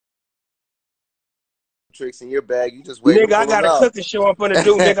tricks in your bag. You just waiting to Nigga, I pull them got a out. cooking show I'm finna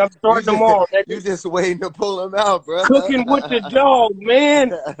do, nigga. I'm starting tomorrow, You nigga. just waiting to pull them out, bro. Cooking with the dog, man.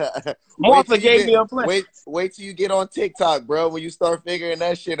 Wait Martha till you gave get me a plate. wait till you get on TikTok, bro. When you start figuring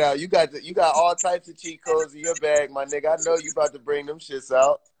that shit out, you got all types of cheat codes in your bag, my nigga. I know you about to bring them shits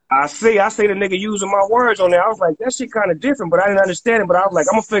out. I see the nigga using my words on there. I was like, that shit kind of different, but I didn't understand it. But I was like,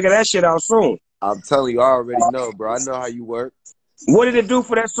 I'm gonna figure that shit out soon. I'm telling you, I already know, bro. I know how you work. What did it do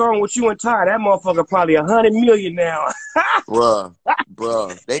for that song with you and Ty? That motherfucker probably 100 million now. Bruh.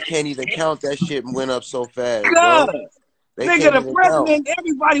 They can't even count that shit and went up so fast, bro. God. They Nigga, can't the even count. president,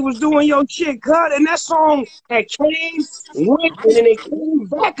 everybody was doing your shit, cut, and that song had came, went, and then it came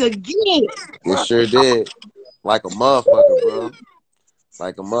back again. It sure did. Like a motherfucker, bro.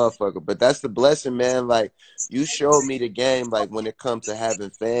 Like a motherfucker. But that's the blessing, man. Like, you showed me the game, like, when it comes to having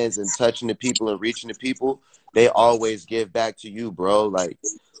fans and touching the people and reaching the people, they always give back to you, bro. Like,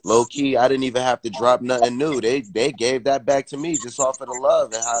 low key, I didn't even have to drop nothing new. They gave that back to me just off of the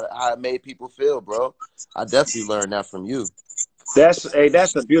love and how it made people feel, bro. I definitely learned that from you. That's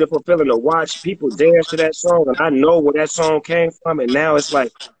a beautiful feeling to watch people dance to that song, and I know where that song came from, and now it's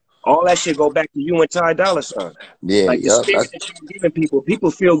like all that shit go back to you and Ty Dolla $ign. Yeah, Like the yup. spirit that you're giving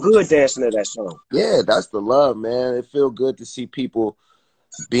people feel good dancing to that song. Yeah, that's the love, man. It feel good to see people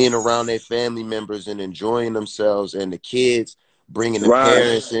being around their family members and enjoying themselves, and the kids bringing the Right,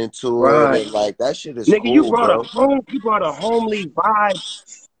 parents into it, right. and like that shit is Nigga, you cool, brought bro. a homely vibe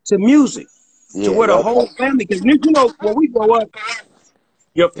to music, to Yeah, where the yup. whole family, because you know, when we grow up,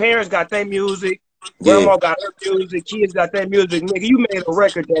 your parents got their music, Yeah, grandma got her music, kids got their music. Nigga, you made a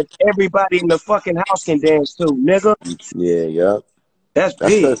record that everybody in the fucking house can dance to, nigga. yeah, yup. That's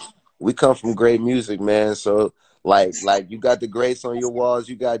That's big. because we come from great music, man. So like you got the greats on your walls,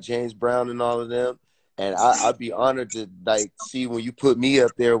 you got James Brown and all of them. And I'd be honored to like see when you put me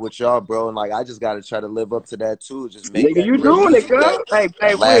up there with y'all, bro. And like I just gotta try to live up to that too. Just make Nigga, that you great doing it, music cuz. Hey,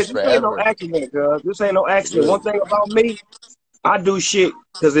 that Wiz, lasts this ain't no forever. accident, cuz. This ain't no For accident. real. One thing about me, I do shit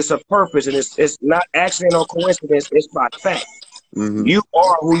because it's a purpose, and it's not accident or coincidence. It's by fact. Mm-hmm. You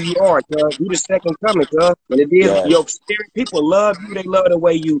are who you are, cuz. You the second coming, cuz. And it is Yeah. your spirit. People love you. They love the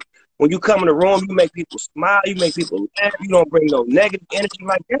way you, when you come in the room, you make people smile. You make people laugh. You don't bring no negative energy.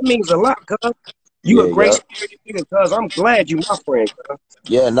 Like, that means a lot, cuz. You Yeah, a great yup. spirit nigga, cuz. I'm glad you my friend, cuz.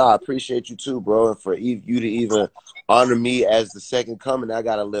 Yeah, no, I appreciate you too, bro. And for you to even honor me as the second coming, I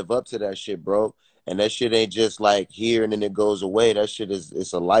gotta live up to that shit, bro. And that shit ain't just like here and then it goes away. That shit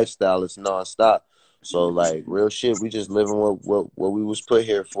it's a lifestyle. It's nonstop. So like real shit, we just living what we was put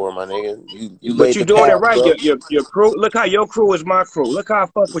here for, my nigga. You But laid you the doing it path, right. bro. Your crew, look how your crew is my crew. Look how I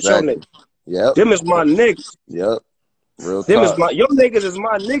fuck with your Exactly. niggas. Yep. Them is my niggas. Yep. Real Them is talk. my, your niggas is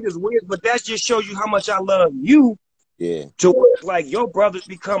my niggas, Wiz, but that just shows you how much I love you, Yeah. to where it's like your brothers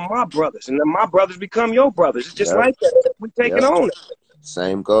become my brothers, and then my brothers become your brothers. It's just Yep. like that. We taking Yep. on it.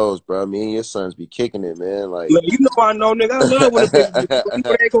 Same goes, bro. Me and your sons be kicking it, man. Like Man, you know I know, nigga. I love when the niggas do it. You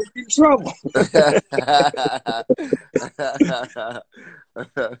know they ain't gonna get in trouble.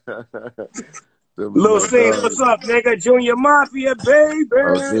 Lil C's, what's up, nigga? Junior Mafia, baby.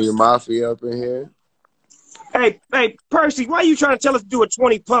 Oh, Junior Mafia up in here. Hey, Percy, why you trying to tell us to do a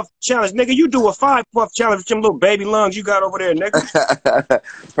 20 puff challenge, nigga? You do a 5 puff challenge with them little baby lungs you got over there, nigga.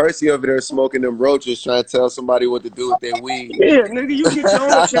 Percy over there smoking them roaches, trying to tell somebody what to do with their weed. Yeah, nigga, you get your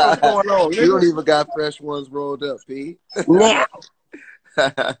own challenge going on, You don't nigga. even got fresh ones rolled up, P. Now.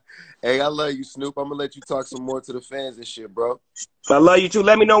 Hey, I love you, Snoop. I'm gonna let you talk some more to the fans and shit, bro. I love you too.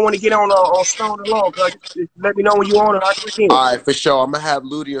 Let me know when to get on Stone Alone, cuz. Let me know when you on it. I'll check in. All right, for sure. I'm gonna have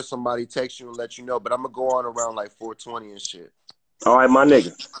Ludi or somebody text you and let you know, but I'm gonna go on around like 4:20 and shit. All right, my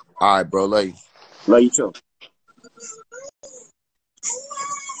nigga. All right, bro. Love you. Love you too.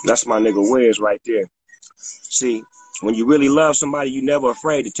 That's my nigga Wiz right there. See, when you really love somebody, you never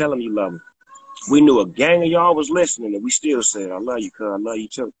afraid to tell them you love them. We knew a gang of y'all was listening, and we still said, I love you, cuz. I love you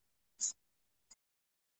too.